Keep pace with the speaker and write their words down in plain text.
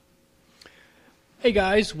Hey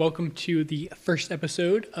guys, welcome to the first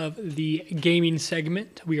episode of the gaming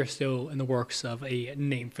segment. We are still in the works of a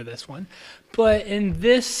name for this one. But in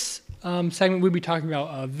this segment, we'll be talking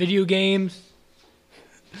about video games.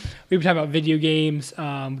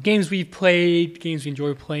 Games we've played, games we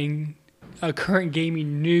enjoy playing, current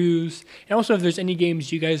gaming news, and also if there's any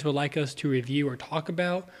games you guys would like us to review or talk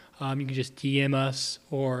about, you can just DM us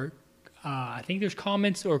or I think there's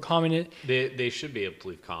comments or comment it. They should be able to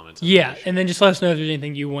leave comments. Yeah, and then just let us know if there's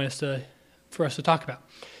anything you want for us to talk about.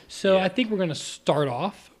 So Yeah. I think we're going to start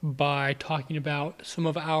off by talking about some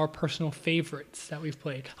of our personal favorites that we've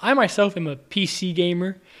played. I myself am a PC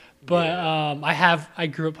gamer, but I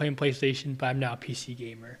grew up playing PlayStation, but I'm now a PC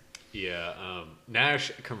gamer. Yeah,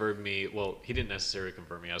 Nash converted me. Well, he didn't necessarily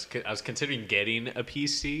convert me. I was considering getting a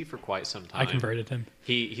PC for quite some time. I converted him.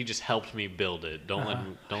 He just helped me build it. Don't let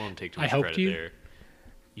him take too I much helped credit you? there.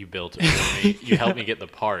 You built it for me. You helped me get the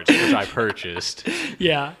parts, which I purchased.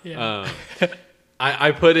 Yeah.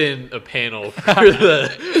 I put in a panel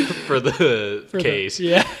for the case.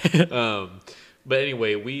 Yeah. But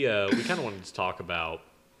anyway, we kind of wanted to talk about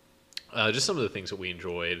just some of the things that we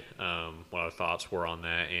enjoyed, what our thoughts were on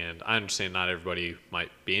that. And I understand not everybody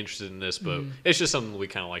might be interested in this, but it's just something we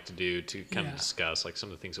kind of like to do to kind of discuss like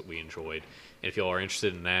some of the things that we enjoyed. And if y'all are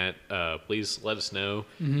interested in that, please let us know.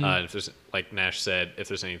 And if there's, like Nash said, if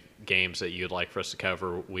there's any games that you'd like for us to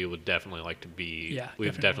cover, we would definitely like to be. Yeah, we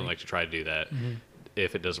would definitely like to try to do that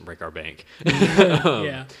if it doesn't break our bank.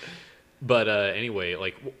 Yeah. But anyway,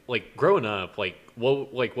 like growing up,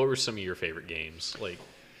 what were some of your favorite games?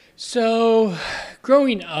 So,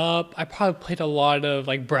 growing up, I probably played a lot of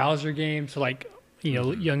like browser games, like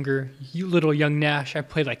little young Nash. I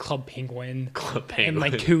played like Club Penguin, and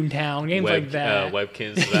like Toontown, games like that.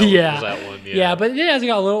 Webkins, was that one? Yeah. But then as I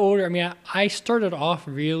got a little older, I mean, I started off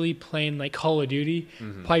really playing like Call of Duty.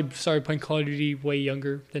 Probably started playing Call of Duty way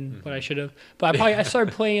younger than what I should have. But I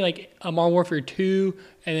started playing like Modern Warfare 2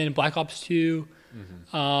 and then Black Ops 2.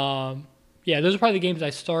 Yeah, those are probably the games I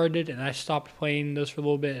started, and I stopped playing those for a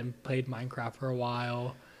little bit and played Minecraft for a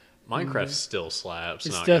while. Minecraft still slaps.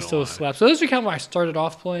 It still slaps. So those are kind of where I started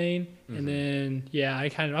off playing, and then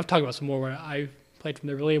I've talked about some more where I played from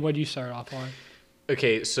there. Really, what did you start off on?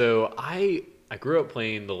 Okay, so I grew up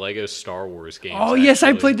playing the Lego Star Wars games. Oh yes,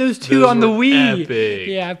 I played those too on the Wii. Epic.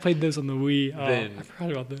 Yeah, I played those on the Wii. Then I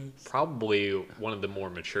forgot about those. Probably one of the more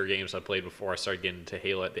mature games I played before I started getting into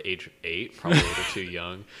Halo at the age of 8. Probably a little too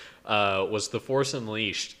young. Was The Force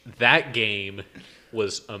Unleashed. That game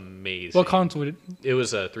was amazing. What console did it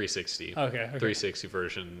was a 360. Okay. 360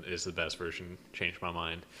 version is the best version. Changed my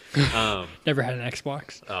mind. Never had an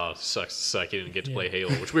Xbox. Oh, sucks to suck. You didn't get to play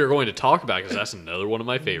Halo, which we were going to talk about because that's another one of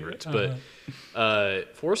my favorites. But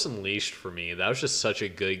Force Unleashed for me, that was just such a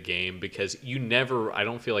good game because I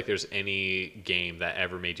don't feel like there's any game that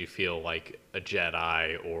ever made you feel like a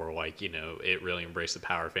Jedi or like, it really embraced the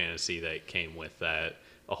power fantasy that came with that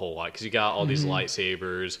a whole lot. Because you got all these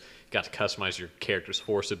lightsabers, got to customize your character's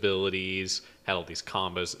force abilities, had all these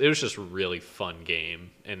combos. It was just a really fun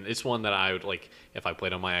game. And it's one that I would, like, if I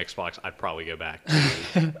played on my Xbox, I'd probably go back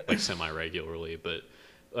to, like, semi-regularly. But,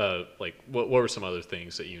 what were some other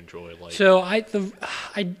things that you enjoyed? So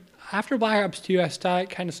after Black Ops 2, I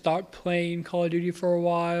stopped playing Call of Duty for a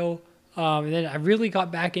while. And then I really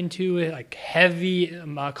got back into it, like heavy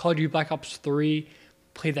Call of Duty Black Ops 3.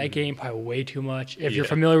 Played that game probably way too much. If you're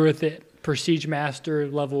familiar with it, Prestige Master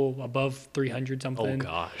level above 300 something. Oh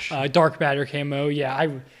gosh. Dark Matter camo.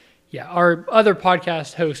 Our other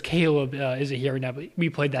podcast host Caleb isn't here right now, but we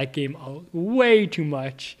played that game way too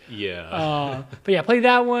much. Yeah. But yeah, played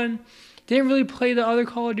that one. Didn't really play the other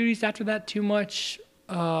Call of Duties after that too much.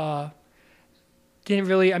 Didn't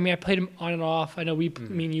really. I mean, I played them on and off. I know me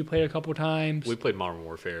and you played a couple times. We played Modern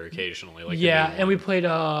Warfare occasionally. And we played.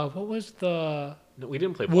 What was the? No, we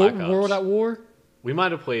didn't play Black Ops. World at War. We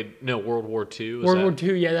might have played World War II. World War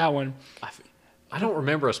II. Yeah, that one. I don't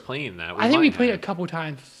remember us playing that. I think we played it a couple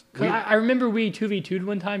times. I remember we 2v2'd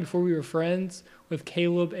one time before we were friends with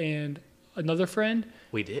Caleb and another friend.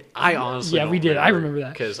 We did. I honestly don't we did. I remember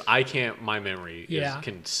that because I can't. My memory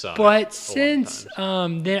can suck. But since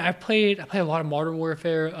then, I played a lot of Modern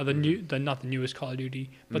Warfare. Not the newest Call of Duty,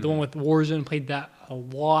 but the one with Warzone. Played that a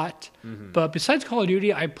lot. But besides Call of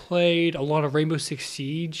Duty, I played a lot of Rainbow Six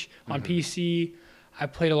Siege on PC. I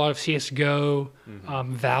played a lot of CS:GO,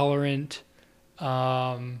 Valorant,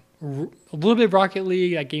 a little bit of Rocket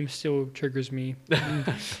League. That game still triggers me.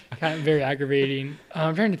 Kind of very aggravating.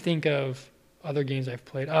 I'm trying to think of other games I've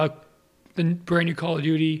played. The brand new Call of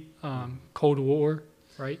Duty, Cold War,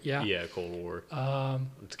 right? Yeah. Yeah, Cold War.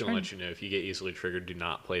 It's going to let you know if you get easily triggered, do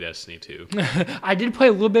not play Destiny 2. I did play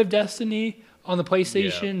a little bit of Destiny, on the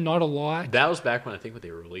PlayStation. Not a lot. That was back when I think when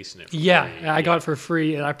they were releasing it. For yeah, free. I got it for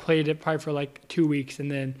free, and I played it probably for like 2 weeks,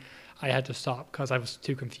 and then I had to stop because I was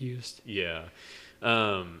too confused. Yeah.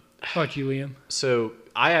 How about you, Liam? So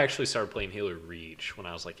I actually started playing Halo Reach when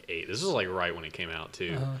I was like 8. This was like right when it came out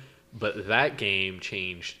too. But that game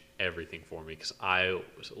changed everything for me because I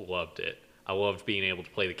loved it. I loved being able to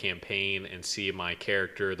play the campaign and see my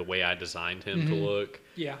character the way I designed him to look.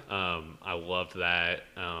 Yeah. I loved that.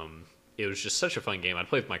 It was just such a fun game. I'd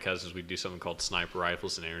play with my cousins. We'd do something called sniper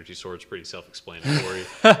rifles and energy swords. Pretty self-explanatory.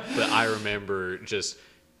 But I remember just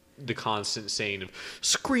the constant saying of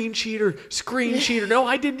screen cheater. No,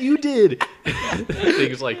 I didn't. You did.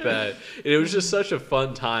 Things like that. And it was just such a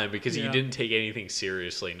fun time because you didn't take anything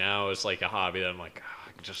seriously. Now it's like a hobby that I'm like,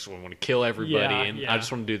 I just want to kill everybody and I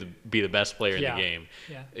just want to be the best player in the game.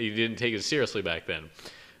 Yeah. You didn't take it seriously back then.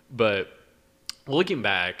 But looking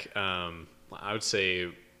back, I would say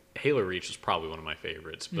Halo Reach is probably one of my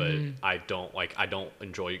favorites, but I don't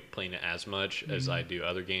enjoy playing it as much as I do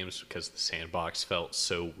other games because the sandbox felt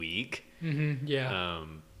so weak. Yeah.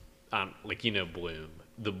 Like Bloom.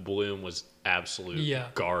 The Bloom was absolute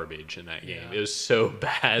garbage in that game. It was so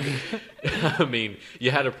bad. I mean,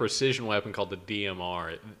 you had a precision weapon called the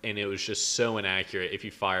DMR, and it was just so inaccurate if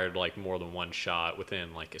you fired like more than one shot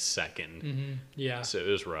within like a second. Yeah. So it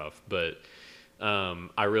was rough, but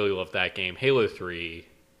I really loved that game. Halo 3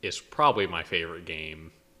 is probably my favorite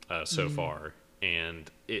game so far,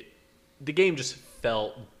 and the game just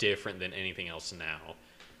felt different than anything else now.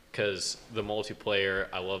 Because the multiplayer,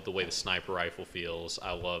 I love the way the sniper rifle feels.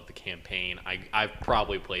 I love the campaign. I've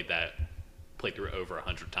probably played through over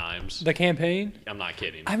 100 times. The campaign? I'm not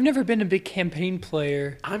kidding. I've never been a big campaign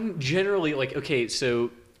player. I'm generally like, okay,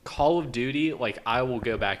 so Call of Duty, like I will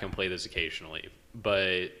go back and play this occasionally.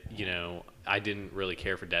 But, I didn't really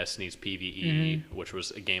care for Destiny's PvE, which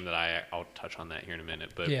was a game that I'll touch on that here in a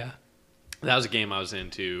minute. But that was a game I was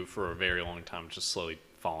into for a very long time, just slowly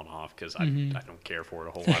fallen off because I don't care for it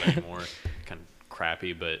a whole lot anymore. Kind of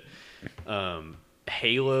crappy, but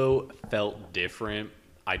Halo felt different.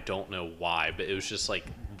 I don't know why, but it was just like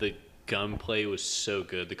the gunplay was so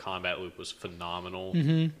good. The combat loop was phenomenal.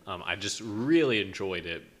 I just really enjoyed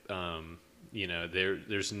it.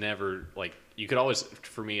 There's never like you could always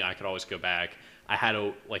for me. I could always go back.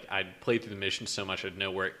 I'd played through the mission so much I'd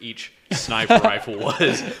know where each sniper rifle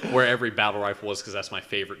was, where every battle rifle was because that's my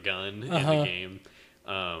favorite gun in the game.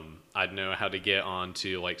 I'd know how to get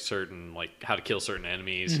onto how to kill certain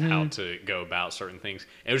enemies, how to go about certain things.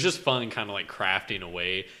 It was just fun kind of like crafting a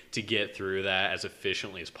way to get through that as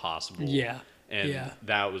efficiently as possible. And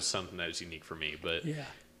that was something that was unique for me. But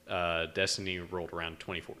Destiny rolled around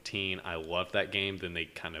 2014. I loved that game. Then they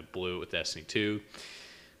kind of blew it with Destiny 2.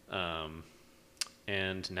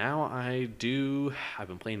 And now I've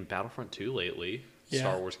been playing Battlefront 2 lately.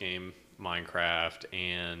 Star Wars game, Minecraft,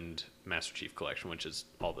 and Master Chief Collection, which is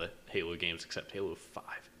all the Halo games except Halo 5,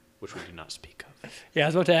 which we do not speak of. Yeah, I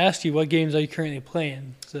was about to ask you, what games are you currently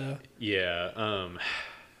playing? So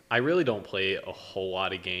I really don't play a whole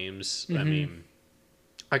lot of games. I mean,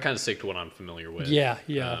 I kind of stick to what I'm familiar with.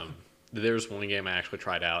 There's one game I actually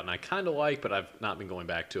tried out, and I kind of like, but I've not been going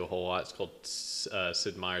back to a whole lot. It's called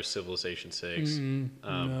Sid Meier's Civilization 6. I'm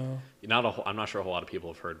not sure a whole lot of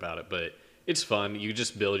people have heard about it, but it's fun. You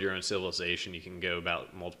just build your own civilization. You can go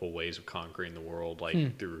about multiple ways of conquering the world,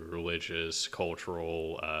 like through religious,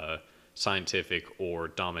 cultural, scientific, or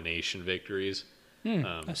domination victories.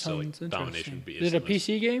 That sounds domination interesting. Is it a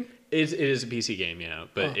PC game? It is a PC game, yeah,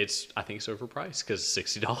 but I think it's overpriced because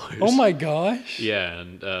it's $60. Oh my gosh! Yeah,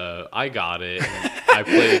 and I got it. And I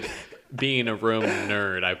played. Being a Rome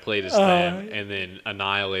nerd, I played as them and then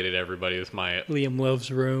annihilated everybody with my... Liam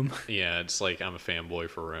loves Rome. Yeah, it's like I'm a fanboy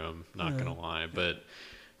for Rome, not gonna lie, but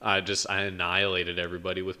I annihilated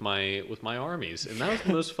everybody with my armies, and that was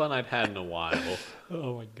the most fun I'd had in a while.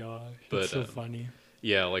 Oh my gosh, that's so funny.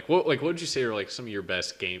 Yeah, what would you say are like some of your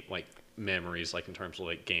best game memories, like in terms of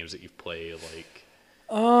like games that you've played, like?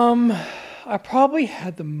 I probably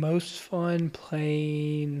had the most fun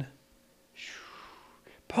playing.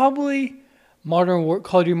 Probably Call of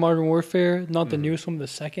Duty Modern Warfare, not the newest one, the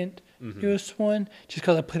second newest one, just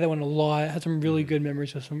because I played that one a lot. I had some really good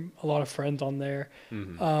memories with a lot of friends on there.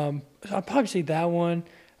 So I'd probably say that one.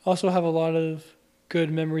 I also have a lot of good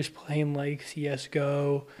memories playing like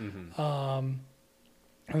CSGO,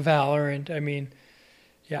 Valorant. I mean,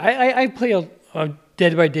 I play a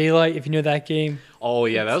Dead by Daylight, if you know that game. Oh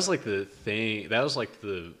yeah, that was like the thing. That was like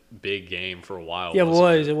the big game for a while. Yeah, it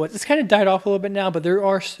was. It's kind of died off a little bit now, but there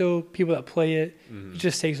are still people that play it. It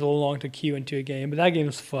just takes a little long to queue into a game, but that game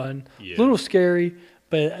was fun. Yeah. A little scary,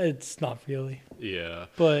 but it's not really. Yeah.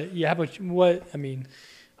 But yeah, how about what? I mean,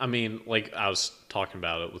 like I was talking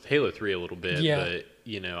about it with Halo 3 a little bit, Yeah. but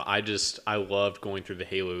I loved going through the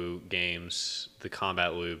Halo games. The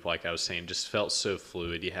combat loop, like I was saying, just felt so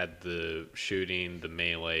fluid. You had the shooting, the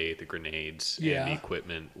melee, the grenades, and Yeah. the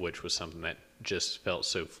equipment, which was something that just felt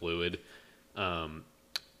so fluid. I'm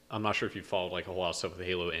not sure if you followed like a whole lot of stuff with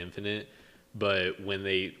Halo Infinite, but when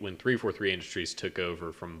 343 Industries took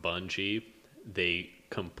over from Bungie, they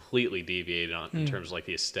completely deviated in terms of like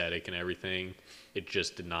the aesthetic and everything. It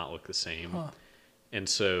just did not look the same. Huh. And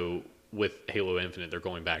so with Halo Infinite, they're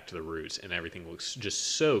going back to the roots, and everything looks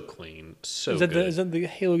just so clean, so good. is that the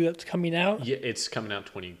Halo that's coming out? Yeah, it's coming out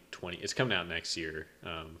 2020. It's coming out next year.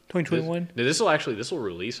 2021? This will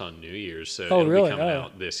release on New Year's, so Oh, it'll really? be coming Oh.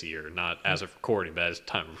 out this year, not as of recording, but as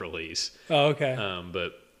time of release. Oh, okay.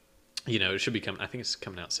 But it should be coming. I think it's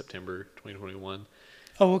coming out September 2021.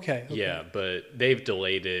 Oh, okay. Yeah, but they've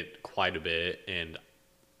delayed it quite a bit, and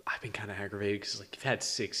I've been kind of aggravated because like you've had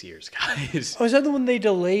 6 years, guys. Oh, is that the one they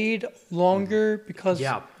delayed longer because?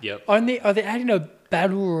 Yeah. Yep. Are they adding a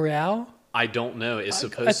battle royale? I don't know. It's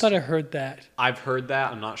supposed. I thought I heard that. I've heard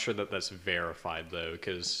that. I'm not sure that that's verified though,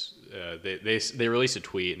 because they released a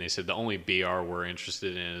tweet and they said the only BR we're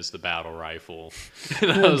interested in is the battle rifle,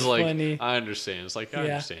 and I was like, funny. I understand. It's like I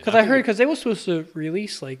understand Because they were supposed to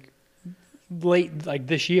release like late like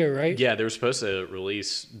this year, right? Yeah, they were supposed to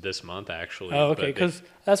release this month actually. Oh, okay. Because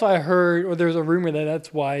that's why I heard, or there's a rumor that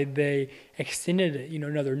that's why they extended it.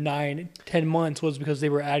 Another 9-10 months was because they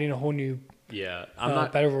were adding a whole new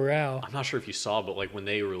battle royale. I'm not sure if you saw, but like when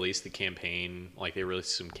they released the campaign, like they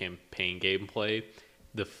released some campaign gameplay,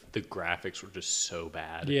 the graphics were just so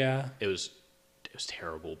bad. Yeah. It was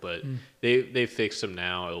terrible, but they fixed them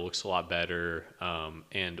now. It looks a lot better,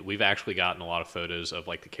 and we've actually gotten a lot of photos of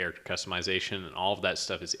like the character customization, and all of that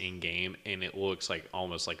stuff is in game, and it looks like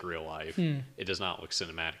almost like real life. It does not look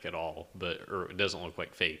cinematic at all, or it doesn't look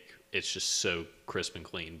like fake. It's just so crisp and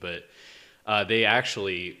clean. But they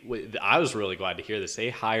actually, I was really glad to hear this. They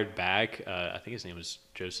hired back, I think his name was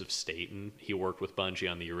Joseph Staten. He worked with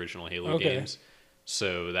Bungie on the original Halo games.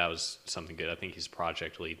 So that was something good. I think he's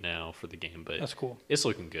project lead now for the game, but that's cool. It's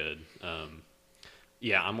looking good.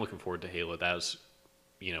 Yeah, I'm looking forward to Halo. That was,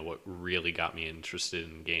 what really got me interested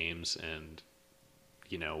in games, and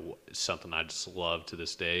something I just love to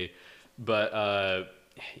this day. But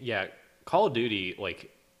yeah, Call of Duty,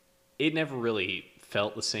 like, it never really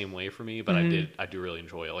felt the same way for me, but I do really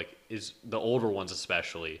enjoy it. Like, is the older ones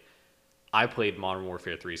especially. I played Modern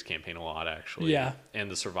Warfare 3's campaign a lot, actually. Yeah. And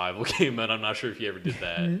the survival game mode. I'm not sure if you ever did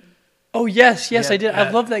that. Oh, yes, I did.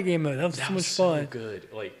 I love that game mode. That was so much fun. So good.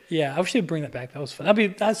 Like, yeah, I wish they'd bring that back. That was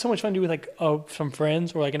fun. That's so much fun to do with like some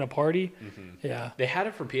friends or like in a party. Yeah. They had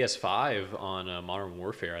it for PS5 on Modern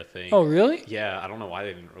Warfare, I think. Oh, really? Yeah, I don't know why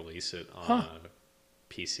they didn't release it on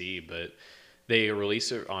PC, but they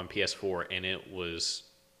released it on PS4, and it was,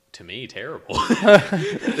 to me, terrible.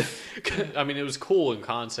 I mean, it was cool in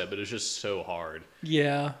concept, but it was just so hard.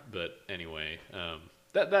 Yeah. But anyway,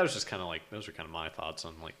 that was just kind of like, those are kind of my thoughts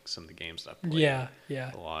on like some of the games that I've played.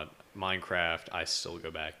 Yeah. A lot. Minecraft, I still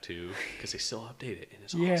go back to because they still update it, and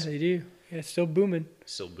it's Yeah, awesome. they do. Yeah, it's still booming.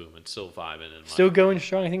 Still booming, still vibing. Still going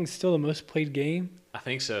strong. I think it's still the most played game. I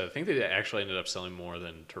think so. I think they actually ended up selling more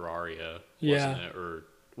than Terraria, wasn't it? Or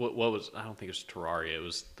what was? I don't think it was Terraria. It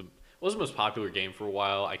was the most popular game for a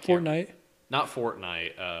while. Fortnite. Not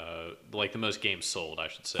Fortnite. Like the most games sold, I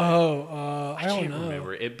should say. Oh, I don't know.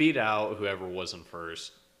 Remember. It beat out whoever was in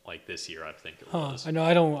first. Like this year, I think it was. I know.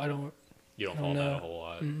 I don't. You don't follow that a whole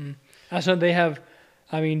lot. I saw they have.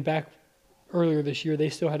 I mean, back earlier this year, they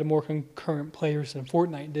still had more concurrent players than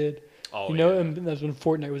Fortnite did. Oh, and that's when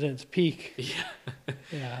Fortnite was in its peak. Yeah.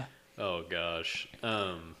 Yeah. Oh gosh.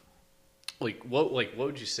 What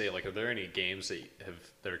would you say? Like, are there any games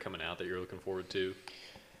that are coming out that you're looking forward to?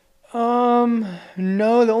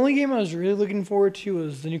 No. The only game I was really looking forward to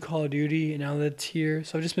was the new Call of Duty, and now that's here.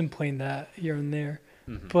 So I've just been playing that here and there.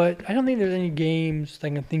 But I don't think there's any games that I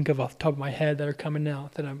can think of off the top of my head that are coming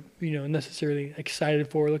out that I'm, necessarily excited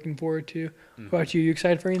for, looking forward to. What about you? You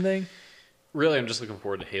excited for anything? Really, I'm just looking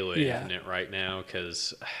forward to Halo Infinite right now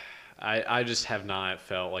because I just have not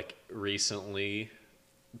felt like recently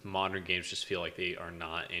modern games just feel like they are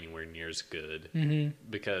not anywhere near as good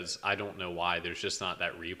because I don't know why. There's just not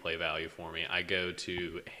that replay value for me. I go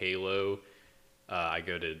to Halo. I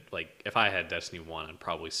go to, like, if I had Destiny 1, I'd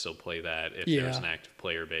probably still play that if there was an active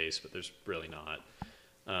player base, but there's really not.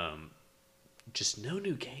 Just no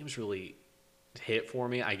new games really hit for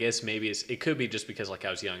me. I guess maybe it could be just because, like,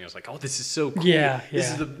 I was young. I was like, oh, this is so cool.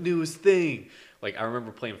 This is the newest thing. Like, I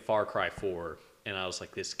remember playing Far Cry 4, and I was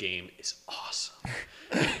like, this game is awesome.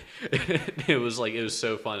 It was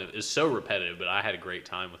so fun. It was so repetitive, but I had a great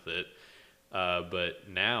time with it. But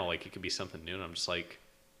now, like, it could be something new, and I'm just like,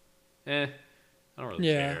 I don't really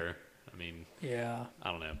care. I mean, I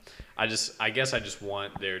don't know. I guess I just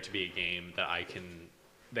want there to be a game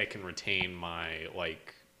that can retain my,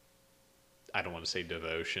 like, I don't want to say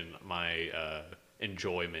devotion, my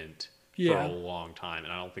enjoyment for a long time,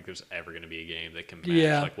 and I don't think there's ever going to be a game that can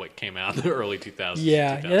match like what came out in the early 2000s.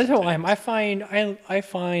 Yeah, that's how I am. I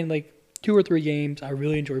find like 2 or 3 games I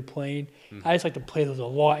really enjoy playing. I just like to play those a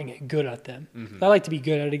lot and get good at them. I like to be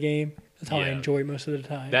good at a game. That's how I enjoy it most of the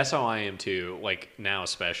time. That's how I am too. Like now,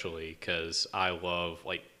 especially because I love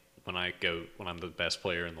when I'm the best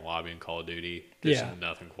player in the lobby in Call of Duty. There's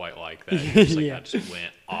nothing quite like that. It's like I just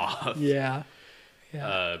went off.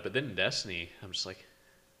 But then in Destiny, I'm just like,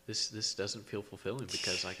 this doesn't feel fulfilling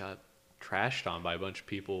because I got trashed on by a bunch of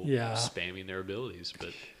people spamming their abilities.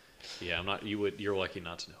 But yeah, I'm not. You're lucky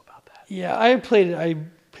not to know about that. Yeah, I played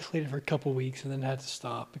it for a couple weeks and then had to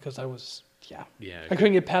stop because I was I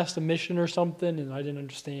couldn't get past a mission or something and I didn't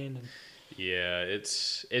understand. And yeah,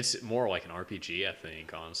 it's more like an RPG, I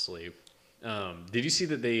think, honestly. Did you see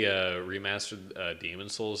that they remastered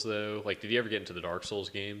Demon's Souls though? Like, did you ever get into the Dark Souls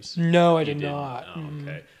games? No, I did not. Oh,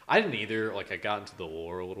 okay, I didn't either. Like, I got into the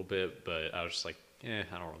lore a little bit, but I was just like, I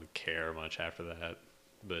don't really care much after that.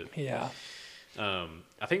 But yeah.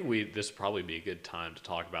 I think this would probably be a good time to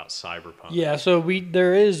talk about CyberPunk. Yeah, so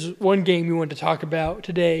there is one game we want to talk about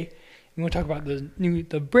today. We want to talk about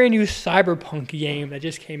the brand new CyberPunk game that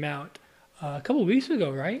just came out a couple of weeks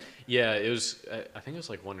ago, right? Yeah, it was. I think it was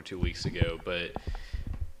like 1 or 2 weeks ago. But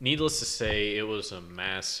needless to say, it was a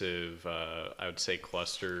massive, I would say,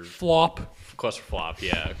 cluster flop.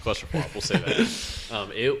 Yeah, cluster flop. We'll say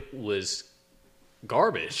that. It was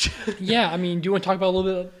garbage. Yeah, I mean, do you want to talk about a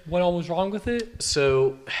little bit what all was wrong with it?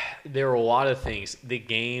 So there are a lot of things. The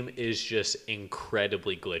game is just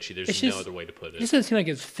incredibly glitchy. There's no other way to put it. It doesn't seem like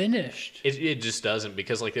it's finished. It just doesn't,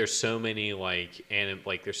 because like there's so many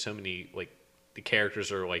there's so many like the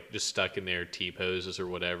characters are like just stuck in their T poses or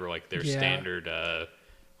whatever, like their standard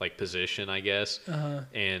like position, I guess.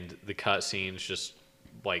 And the cutscenes just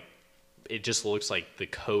like it just looks like the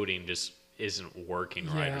coding just isn't working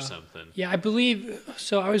right or something. Yeah, I believe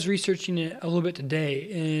so. I was researching it a little bit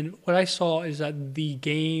today, and what I saw is that the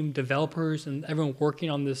game developers and everyone working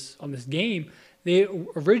on this game, they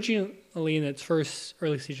originally in its first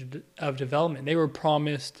early stage of development, they were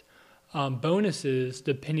promised bonuses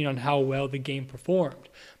depending on how well the game performed.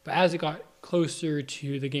 But as it got closer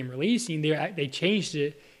to the game releasing, they changed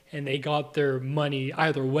it and they got their money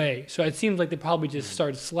either way. So it seems like they probably just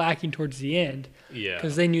started slacking towards the end. Yeah.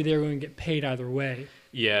 Because they knew they were going to get paid either way.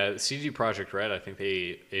 Yeah, CG Projekt Red, I think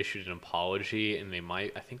they issued an apology, and I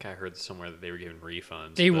think I heard somewhere that they were giving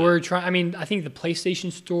refunds. They were trying, I mean, I think the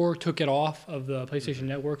PlayStation Store took it off of the PlayStation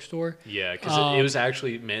Network Store. Yeah, because it was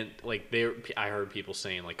actually meant, like, I heard people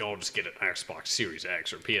saying, like, oh, just get an Xbox Series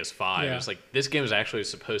X or PS5. Yeah. It's like, this game is actually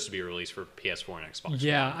supposed to be released for PS4 and Xbox.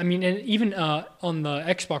 Yeah, I mean, and even on the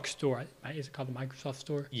Xbox Store, is it called the Microsoft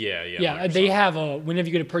Store? Yeah. Yeah, they have whenever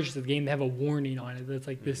you go to purchase the game, they have a warning on it that's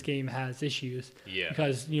like, this game has issues. Yeah.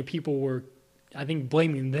 Because people were, I think,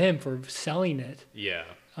 blaming them for selling it. Yeah.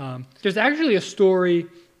 There's actually a story.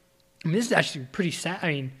 I mean, this is actually pretty sad. I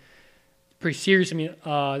mean, pretty serious. I mean,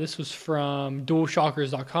 this was from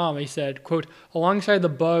DualShockers.com. They said, quote, alongside the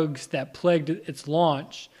bugs that plagued its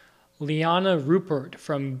launch, Liana Rupert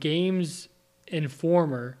from Games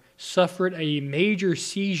Informer suffered a major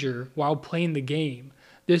seizure while playing the game.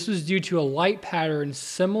 This was due to a light pattern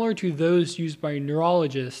similar to those used by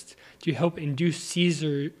neurologists to help induce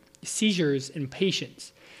seizures in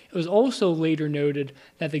patients. It was also later noted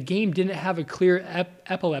that the game didn't have a clear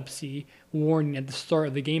epilepsy warning at the start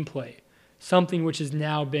of the gameplay, something which has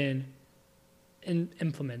now been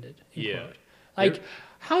implemented. Yeah. Like,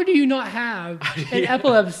 how do you not have an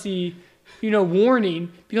epilepsy,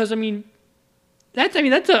 warning? Because that's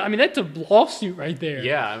a lawsuit right there.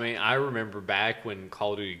 Yeah, I mean, I remember back when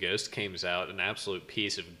Call of Duty Ghost came out, an absolute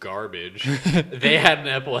piece of garbage. They had an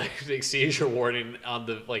epileptic seizure warning at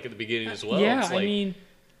the beginning as well. Yeah, I mean,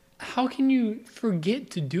 how can you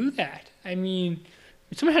forget to do that? I mean,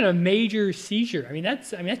 if someone had a major seizure,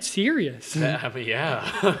 that's serious.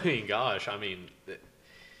 Gosh,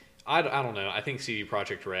 I don't know. I think CD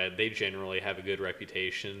Projekt Red, they generally have a good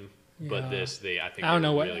reputation. But I don't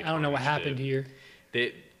know what happened here.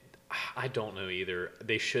 I don't know either.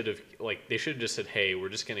 They should have just said, "Hey, we're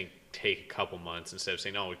just going to take a couple months," instead of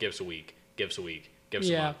saying, "Oh, give us a week, give us a week, give us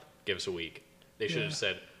a month, give us a week." They should have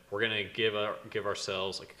said, "We're going to give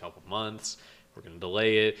ourselves like a couple months. we're going to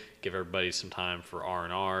delay it, give everybody some time for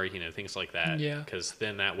R&R, things like that. Yeah. Because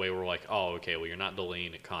then that way we're like, oh, okay, well, you're not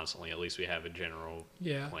delaying it constantly. At least we have a general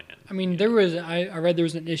plan. I mean, I read there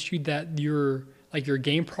was an issue that your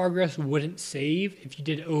game progress wouldn't save if you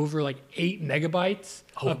did over like 8 megabytes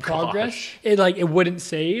of progress. Gosh. It wouldn't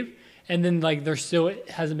save. And then it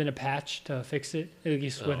hasn't been a patch to fix it, at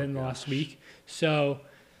least within the last week. So,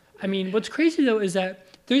 I mean, what's crazy though is that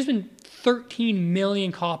there's been 13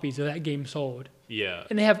 million copies of that game sold. Yeah.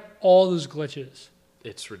 And they have all those glitches.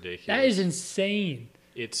 It's ridiculous. That is insane.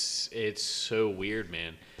 It's so weird,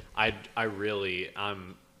 man. I'm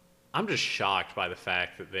just shocked by the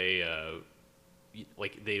fact that they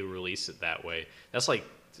released it that way. That's like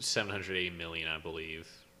 780 million, I believe.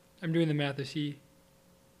 I'm doing the math to see.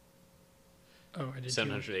 Oh, I did.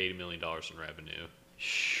 $780 million in revenue.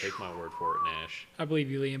 Take my word for it, Nash. I believe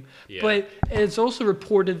you, Liam. Yeah. But it's also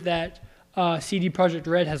reported that CD Projekt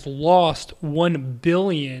Red has lost $1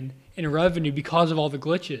 billion in revenue because of all the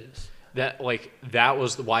glitches. That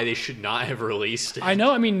was why they should not have released it. I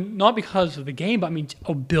know. I mean, not because of the game, but I mean,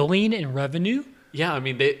 $1 billion in revenue. Yeah, I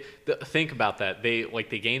mean, think about that. They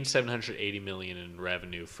gained $780 million in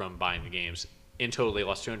revenue from buying the games. In total, they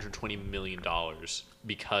lost $220 million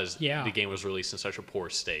because the game was released in such a poor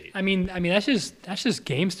state. I mean, that's just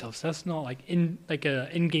game stuff. So that's not like a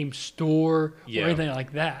in-game store or anything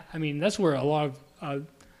like that. I mean, that's where a lot of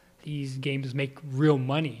these games make real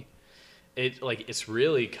money. It's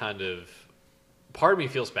really kind of, part of me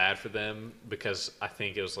feels bad for them because I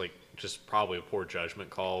think it was just probably a poor judgment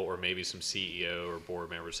call, or maybe some CEO or board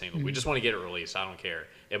members saying, "We just want to get it released. I don't care."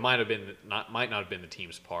 It might not have been the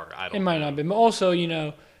team's part. I don't know. It might not have been, but also,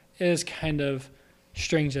 it is kind of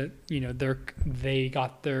strange that they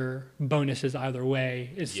got their bonuses either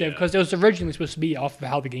way, because it was originally supposed to be off of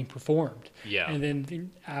how the game performed. Yeah. And then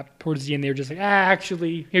towards the end, they were just like,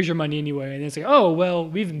 actually, here's your money anyway. And it's like, oh well,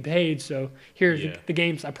 we've been paid, so here's the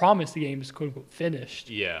games. I promise the game is quote unquote finished.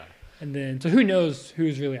 Yeah. And then, so who knows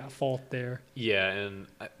who's really at fault there? Yeah, and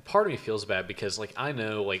part of me feels bad because, I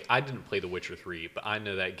know, I didn't play The Witcher 3, but I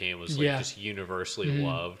know that game was, just universally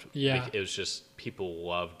loved. Yeah. It was just, people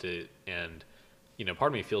loved it, and,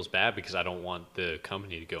 part of me feels bad because I don't want the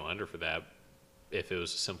company to go under for that if it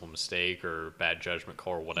was a simple mistake or bad judgment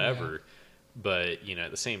call or whatever. Yeah. But, at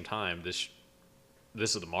the same time, this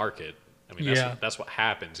is the market. I mean, that's what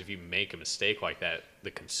happens. If you make a mistake like that,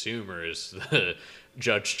 the consumer is the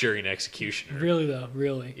judge, jury, and executioner. Really, though,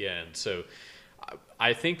 really. Yeah, and so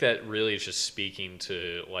I think that really is just speaking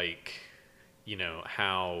to,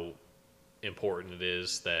 how important it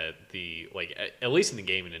is that at least in the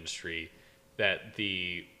gaming industry, that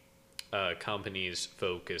the companies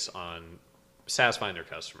focus on satisfying their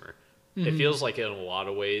customer. Mm-hmm. It feels like in a lot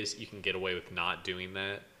of ways you can get away with not doing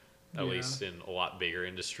that. At least in a lot bigger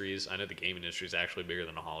industries. I know the gaming industry is actually bigger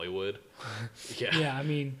than Hollywood. Yeah. Yeah, I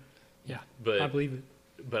mean, but I believe it.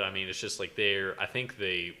 But I mean, it's just I think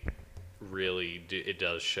they really do. It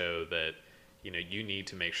does show that, you need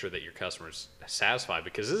to make sure that your customers are satisfied,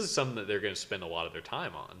 because this is something that they're going to spend a lot of their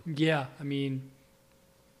time on. Yeah, I mean,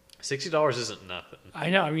 $60 isn't nothing.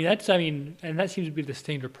 I know. I mean, and that seems to be the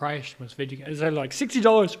standard price for most video games. It's either like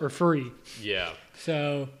 $60 or free. Yeah.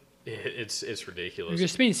 So it's ridiculous. If you're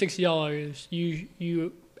spending $60,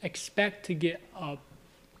 you expect to get a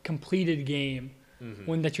completed game,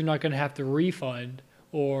 one that you're not going to have to refund,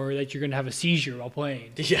 or that you're going to have a seizure while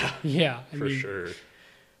playing. Yeah. Yeah. For sure.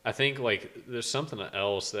 I think there's something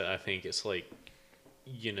else that I think it's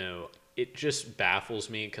it just baffles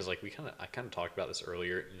me, because I kind of talked about this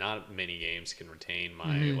earlier. Not many games can retain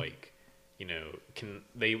my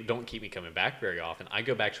they don't keep me coming back very often. I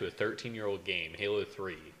go back to a 13-year-old game, Halo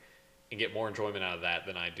 3, and get more enjoyment out of that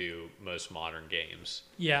than I do most modern games.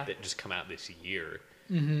 Yeah. That just come out this year.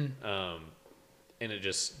 Mm-hmm. And it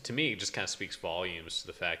just, to me, it just kind of speaks volumes to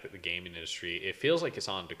the fact that the gaming industry, it feels like it's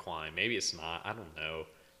on decline. Maybe it's not. I don't know.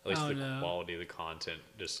 At least quality of the content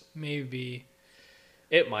just maybe.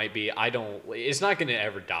 It might be. It's not going to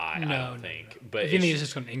ever die, I don't think. No. But I think it's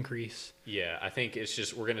just going to increase. Yeah, I think it's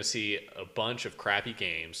just, we're going to see a bunch of crappy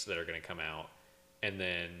games that are going to come out. And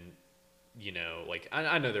then,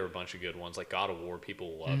 I know there were a bunch of good ones. Like God of War,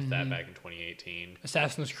 people loved that back in 2018.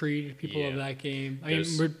 Assassin's Creed, people love that game.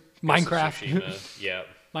 Minecraft. Yeah.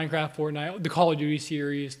 Minecraft, Fortnite, the Call of Duty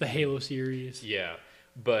series, the Halo series. Yeah.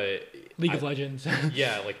 But League of Legends.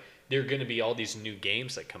 Yeah, there are going to be all these new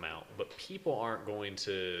games that come out, but I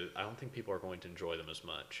don't think people are going to enjoy them as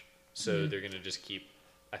much. So they're going to just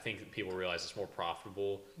I think people realize it's more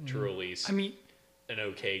profitable to release an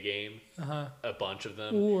okay game, a bunch of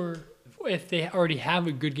them. Or if they already have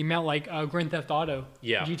a good game out, like Grand Theft Auto,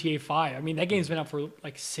 GTA 5. I mean, that game's been out for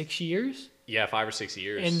 6 years. Yeah, 5 or 6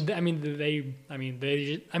 years. And they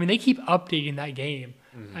keep updating that game.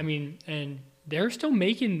 And they're still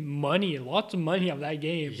making money, lots of money off that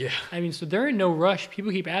game. Yeah. So they're in no rush.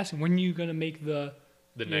 People keep asking, when are you gonna make the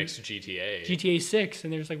next GTA? GTA 6,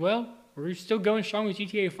 and they're just like, well, we're still going strong with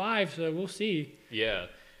GTA 5, so we'll see. Yeah.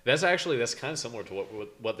 That's kind of similar to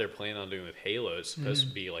what they're planning on doing with Halo. It's supposed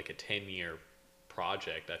to be like a 10-year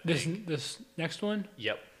project, I think. This next one?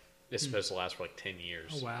 Yep. It's supposed to last for like 10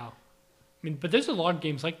 years. Oh, wow. But there's a lot of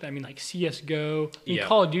games like that. like CSGO. Yeah.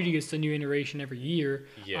 Call of Duty gets a new iteration every year.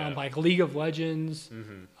 Yeah. Like League of Legends.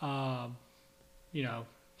 So.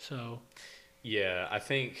 Yeah, I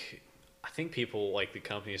think people, like the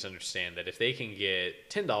companies, understand that if they can get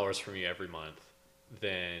 $10 from you every month,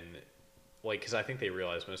 then, because I think they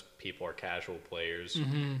realize most people are casual players.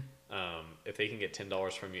 If they can get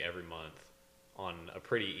 $10 from you every month on a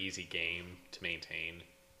pretty easy game to maintain,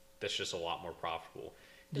 that's just a lot more profitable.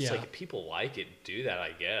 It's like, if people like it, do that,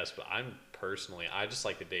 I guess. But I just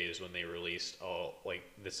like the days when they released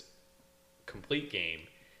this complete game,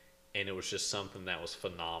 and it was just something that was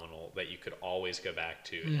phenomenal that you could always go back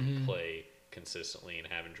to and play consistently and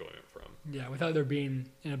have enjoyment from. Yeah, without there being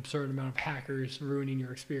an absurd amount of hackers ruining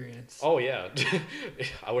your experience. Oh, yeah.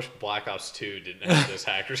 I wish Black Ops 2 didn't have those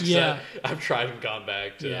hackers. Yeah. I've tried and gone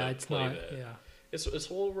back to play that. Yeah. It's a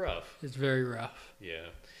little rough. It's very rough. Yeah.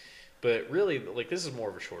 But really, this is more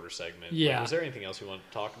of a shorter segment. Yeah. Was there anything else you wanted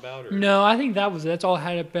to talk about? Or? No, I think that's all I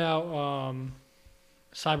had about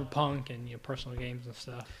CyberPunk and personal games and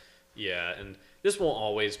stuff. Yeah, and this won't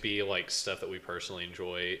always be stuff that we personally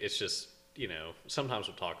enjoy. It's just, sometimes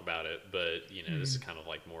we'll talk about it, but this is kind of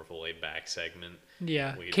more of a laid back segment.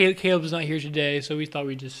 Yeah, Caleb's not here today, so we thought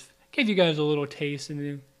we'd just give you guys a little taste and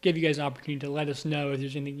then give you guys an opportunity to let us know if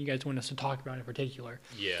there's anything you guys want us to talk about in particular.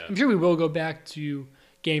 Yeah, I'm sure we will go back to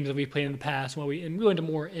games that we've played in the past and go into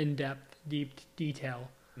more in-depth, deep detail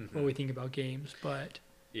what we think about games. But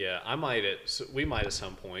yeah, we might at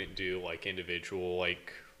some point do individual I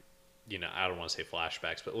don't want to say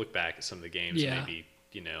flashbacks, but look back at some of the games and maybe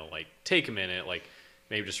take a minute,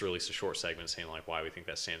 maybe just release a short segment saying why we think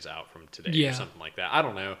that stands out from today or something like that. I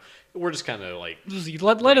don't know. We're just kind of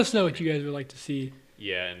let us know what you guys would like to see.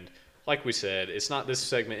 Yeah, and like we said, this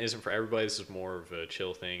segment isn't for everybody. This is more of a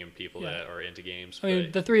chill thing and people that are into games.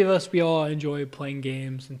 The three of us, we all enjoy playing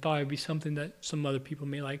games and thought it'd be something that some other people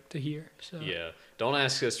may like to hear. So yeah, don't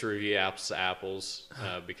ask us to review apples to apples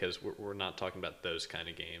because we're not talking about those kind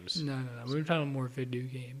of games. No. We're talking more video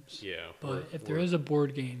games. Yeah, but if there is a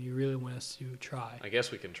board game you really want us to try, I guess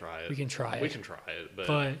we can try it. We can try it,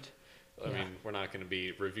 but I mean, we're not going to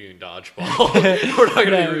be reviewing dodgeball. We're not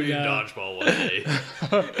going to be reviewing dodgeball one day.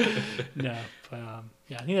 No, but I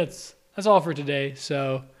think that's all for today.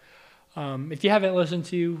 So, if you haven't listened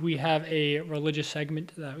to, we have a religious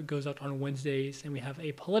segment that goes out on Wednesdays, and we have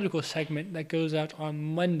a political segment that goes out on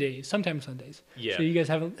Mondays, sometimes Sundays. Yeah. So you guys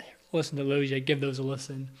haven't listened to those yet, give those a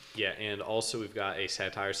listen. Yeah, and also we've got a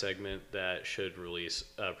satire segment that should release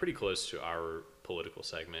pretty close to our political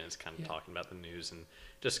segment. It's kind of talking about the news and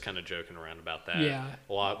just kind of joking around about that. Yeah.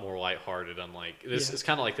 A lot more lighthearted, unlike this. It's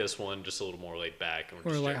kind of like this one, just a little more laid back.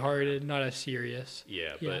 More lighthearted, not as serious.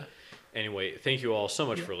 Yeah, but anyway, thank you all so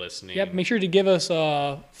much for listening. Yep, make sure to give us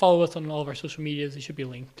follow us on all of our social medias. They should be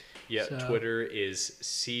linked. Yeah, so. Twitter is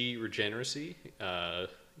CRegeneracy. Go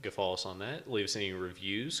follow us on that. Leave us any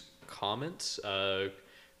reviews, comments,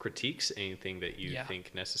 critiques, anything that you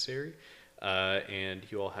think necessary. And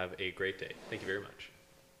you all have a great day. Thank you very much.